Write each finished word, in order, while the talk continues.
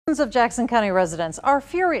Of Jackson County residents are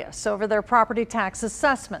furious over their property tax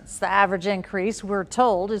assessments. The average increase, we're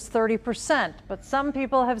told, is 30%, but some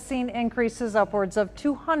people have seen increases upwards of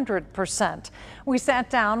 200%. We sat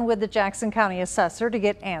down with the Jackson County Assessor to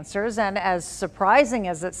get answers, and as surprising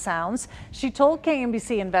as it sounds, she told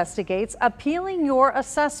KMBC Investigates appealing your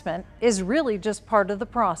assessment is really just part of the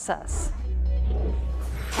process.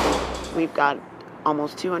 We've got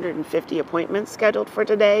almost 250 appointments scheduled for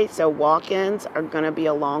today, so walk-ins are going to be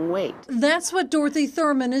a long wait. That's what Dorothy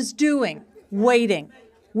Thurman is doing, waiting.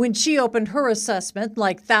 When she opened her assessment,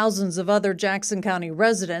 like thousands of other Jackson County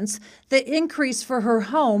residents, the increase for her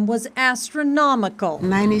home was astronomical.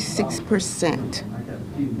 96%.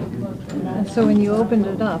 And so when you opened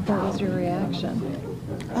it up, what was your reaction?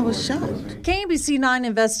 I was shocked. KMBC 9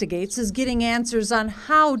 Investigates is getting answers on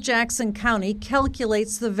how Jackson County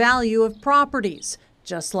calculates the value of properties,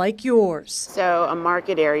 just like yours. So a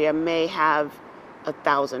market area may have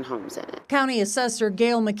 1,000 homes in it. County Assessor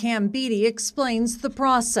Gail McCann Beatty explains the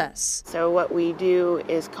process. So what we do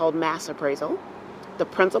is called mass appraisal. The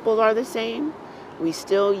principles are the same. We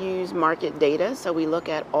still use market data, so we look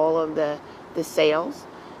at all of the sales.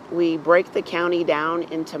 We break the county down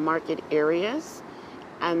into market areas,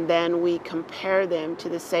 and then we compare them to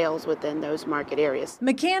the sales within those market areas.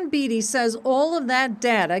 McCann Beatty says all of that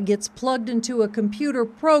data gets plugged into a computer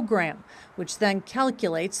program, which then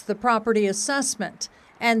calculates the property assessment.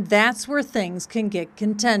 And that's where things can get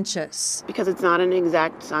contentious. Because it's not an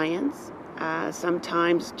exact science,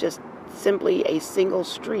 sometimes just simply a single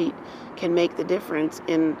street can make the difference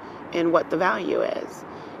in what the value is.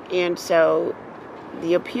 And so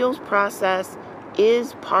the appeals process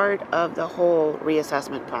is part of the whole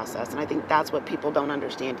reassessment process, and I think that's what people don't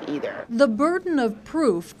understand either. The burden of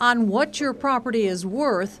proof on what your property is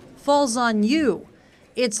worth falls on you.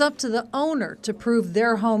 It's up to the owner to prove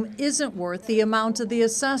their home isn't worth the amount of the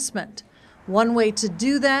assessment. One way to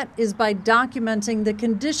do that is by documenting the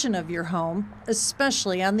condition of your home,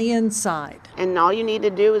 especially on the inside. And all you need to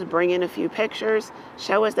do is bring in a few pictures,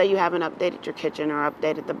 show us that you haven't updated your kitchen or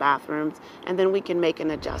updated the bathrooms, and then we can make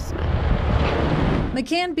an adjustment.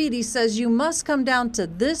 McCann Beatty says you must come down to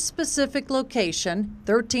this specific location,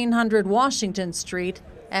 1300 Washington Street,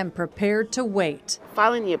 and prepared to wait.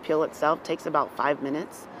 Filing the appeal itself takes about 5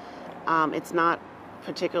 minutes. It's not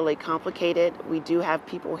particularly complicated. We do have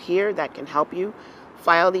people here that can help you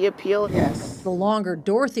file the appeal. Yes. The longer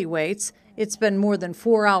Dorothy waits, it's been more than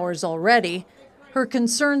 4 hours already, her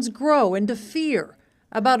concerns grow into fear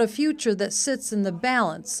about a future that sits in the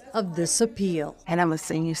balance of this appeal. And I'm a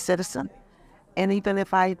senior citizen. And even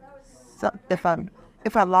if I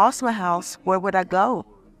lost my house, where would I go?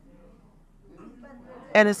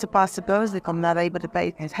 And it's a possibility if I'm not able to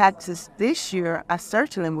pay taxes this year, I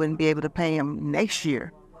certainly wouldn't be able to pay them next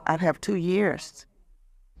year. I'd have 2 years.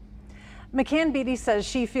 McCann Beatty says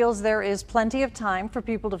she feels there is plenty of time for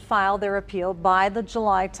people to file their appeal by the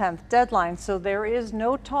July 10th deadline, so there is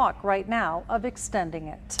no talk right now of extending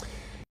it.